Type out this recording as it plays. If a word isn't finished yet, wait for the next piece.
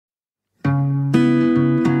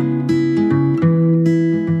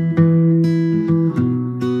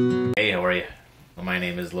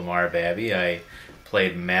Lamar Babi. I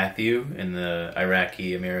played Matthew in the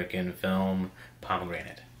Iraqi-American film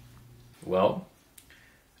Pomegranate. Well,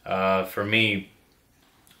 for me,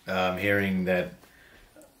 hearing that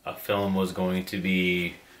a film was going to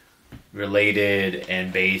be related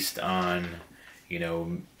and based on,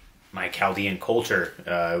 my Chaldean culture,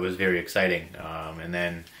 it was very exciting. And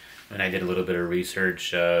then when I did a little bit of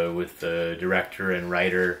research with the director and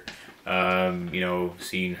writer,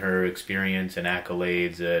 seeing her experience and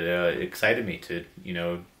accolades, it excited me to,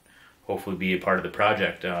 hopefully be a part of the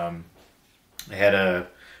project. I had a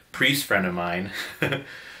priest friend of mine,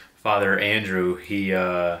 Father Andrew. He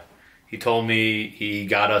told me he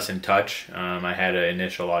got us in touch. I had an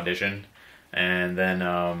initial audition, and then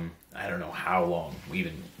I don't know how long we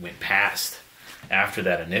even went past after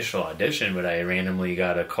that initial audition, but I randomly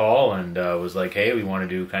got a call and was like, hey, we want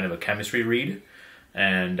to do kind of a chemistry read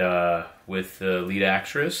and with the lead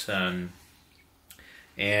actress, and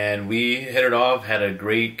we hit it off, had a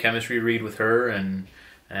great chemistry read with her, and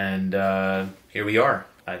here we are.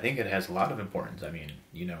 I think it has a lot of importance. I mean,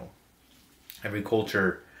 every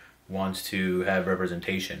culture wants to have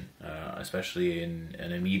representation, especially in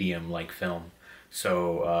a medium like film.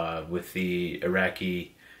 So with the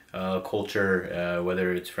Iraqi culture,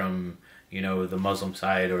 whether it's from the Muslim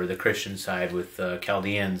side or the Christian side with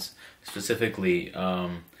Chaldeans specifically,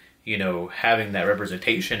 having that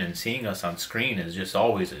representation and seeing us on screen is just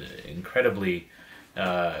always an incredibly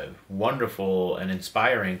wonderful and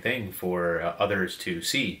inspiring thing for others to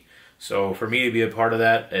see. So for me to be a part of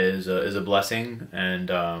that is a blessing, and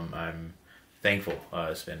I'm thankful.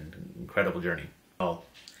 It's been an incredible journey. Well,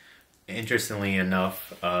 interestingly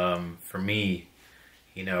enough, for me,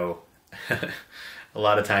 a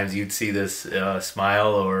lot of times you'd see this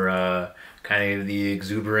smile or kind of the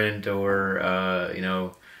exuberant or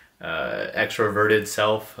extroverted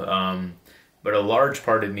self, but a large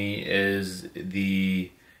part of me is the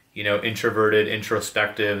introverted,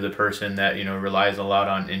 introspective, the person that relies a lot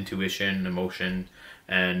on intuition, emotion,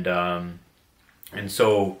 and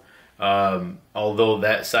so although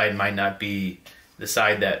that side might not be the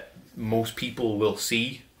side that most people will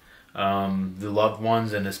see, the loved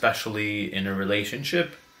ones, and especially in a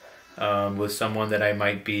relationship with someone that I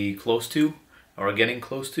might be close to or getting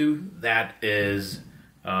close to, that is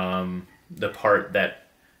the part that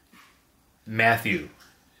Matthew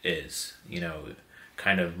is,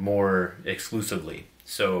 kind of more exclusively.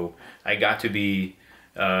 So I got to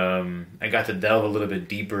delve a little bit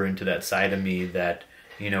deeper into that side of me that,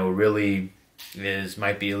 really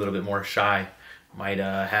might be a little bit more shy, might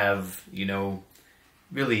have,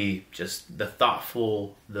 really just the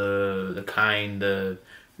thoughtful, the kind, the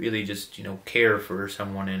really just, care for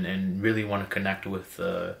someone and really want to connect with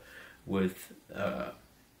a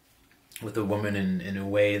woman in a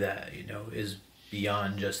way that, is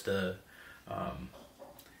beyond just the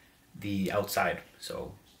outside.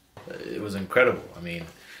 So it was incredible. I mean,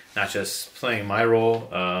 not just playing my role,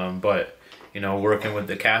 but, working with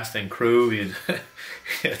the cast and crew. We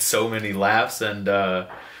had so many laughs and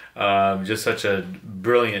just such a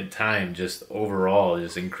brilliant time, just overall,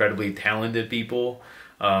 just incredibly talented people,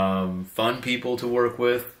 fun people to work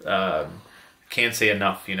with. Can't say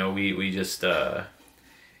enough. We just, I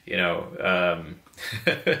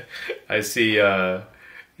see,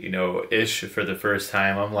 Ish for the first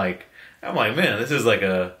time. I'm like, man, this is like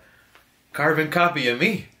a carbon copy of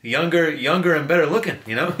me, younger and better looking,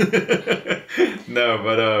 No,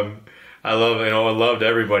 but I loved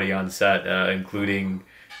everybody on set, including,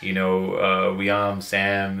 Wiam,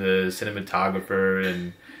 Sam, the cinematographer,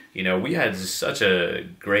 and, we had such a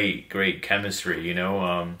great chemistry,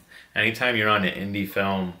 anytime you're on an indie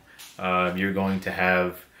film, you're going to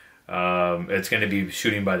have, it's going to be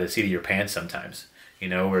shooting by the seat of your pants sometimes,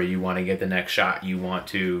 where you want to get the next shot, you want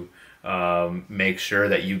to make sure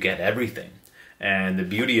that you get everything. And the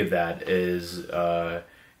beauty of that is,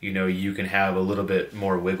 you can have a little bit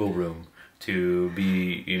more wiggle room to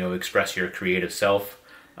be, express your creative self,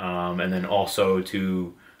 and then also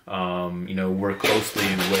to, work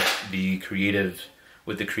closely with the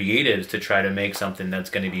creatives to try to make something that's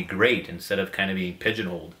going to be great instead of kind of being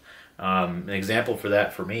pigeonholed. An example for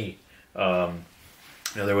that for me,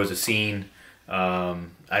 there was a scene,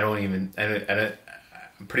 I'm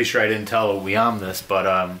pretty sure I didn't tell Wiam this,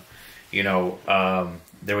 but,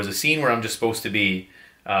 there was a scene where I'm just supposed to be,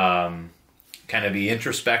 kind of be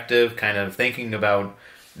introspective, kind of thinking about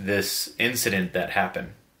this incident that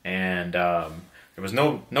happened. And there was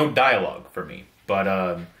no dialogue for me,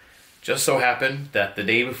 but just so happened that the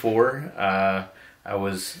day before, I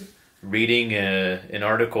was reading an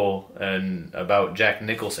article about Jack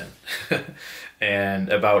Nicholson and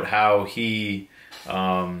about how he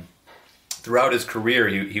throughout his career,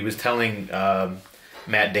 he was telling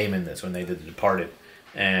Matt Damon this when they did The Departed,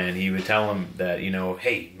 and he would tell him that, you know,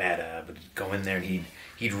 hey Matt, would go in there and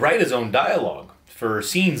he'd write his own dialogue for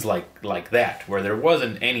scenes like that where there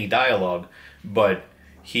wasn't any dialogue, but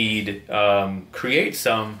he'd create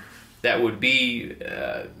some that would be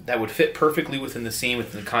that would fit perfectly within the scene,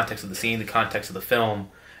 within the context of the scene, the context of the film,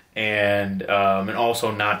 and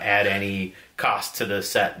also not add any cost to the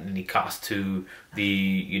set, any cost to the,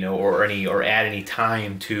 you know, or add any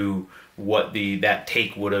time to what that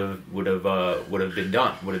take would have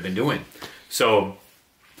been doing. So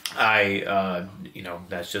I you know,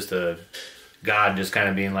 that's just God just kind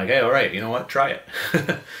of being like, hey, all right, you know what, try it.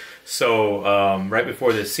 So right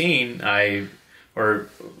before this scene,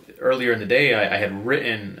 earlier in the day, I had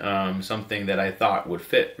written something that I thought would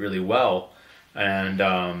fit really well,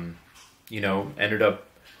 and you know, ended up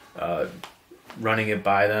running it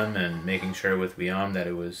by them and making sure with Viam that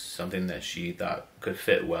it was something that she thought could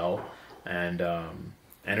fit well, and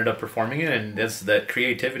ended up performing it. And that's that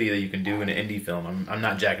creativity that you can do in an indie film. I'm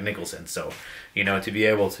not Jack Nicholson, so, you know, to be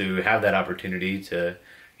able to have that opportunity to,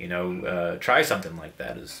 you know, try something like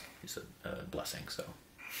that is a blessing. So